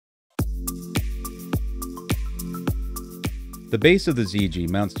The base of the ZeeGee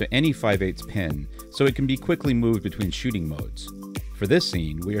mounts to any 5/8 pin, so it can be quickly moved between shooting modes. For this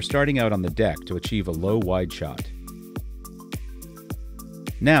scene, we are starting out on the deck to achieve a low wide shot.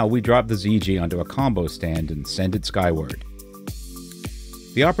 Now we drop the ZeeGee onto a combo stand and send it skyward.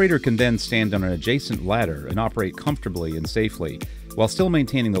 The operator can then stand on an adjacent ladder and operate comfortably and safely, while still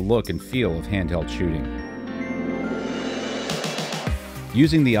maintaining the look and feel of handheld shooting.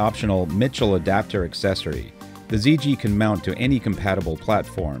 Using the optional Mitchell adapter accessory, the ZeeGee can mount to any compatible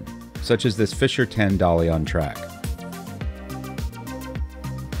platform, such as this Fisher 10 dolly on track.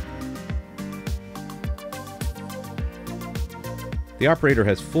 The operator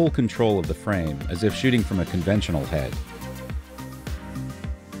has full control of the frame, as if shooting from a conventional head.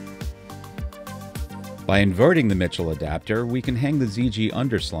 By inverting the Mitchell adapter, we can hang the ZeeGee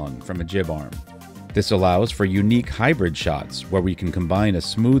underslung from a jib arm. This allows for unique hybrid shots, where we can combine a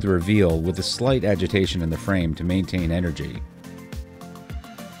smooth reveal with a slight agitation in the frame to maintain energy.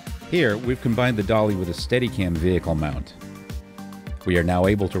 Here, we've combined the dolly with a Steadicam vehicle mount. We are now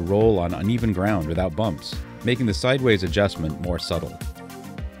able to roll on uneven ground without bumps, making the sideways adjustment more subtle.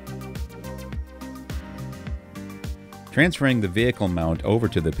 Transferring the vehicle mount over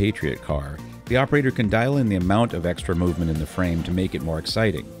to the Patriot car, the operator can dial in the amount of extra movement in the frame to make it more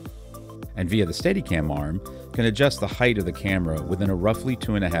exciting, and via the Steadicam arm, can adjust the height of the camera within a roughly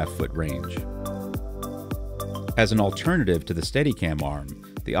 2.5-foot range. As an alternative to the Steadicam arm,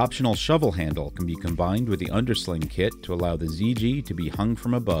 the optional shovel handle can be combined with the undersling kit to allow the ZeeGee to be hung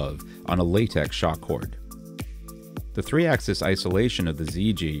from above on a latex shock cord. The 3-axis isolation of the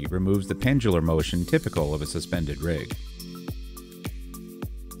ZeeGee removes the pendular motion typical of a suspended rig.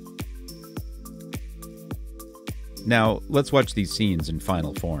 Now, let's watch these scenes in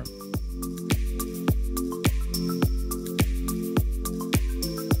final form.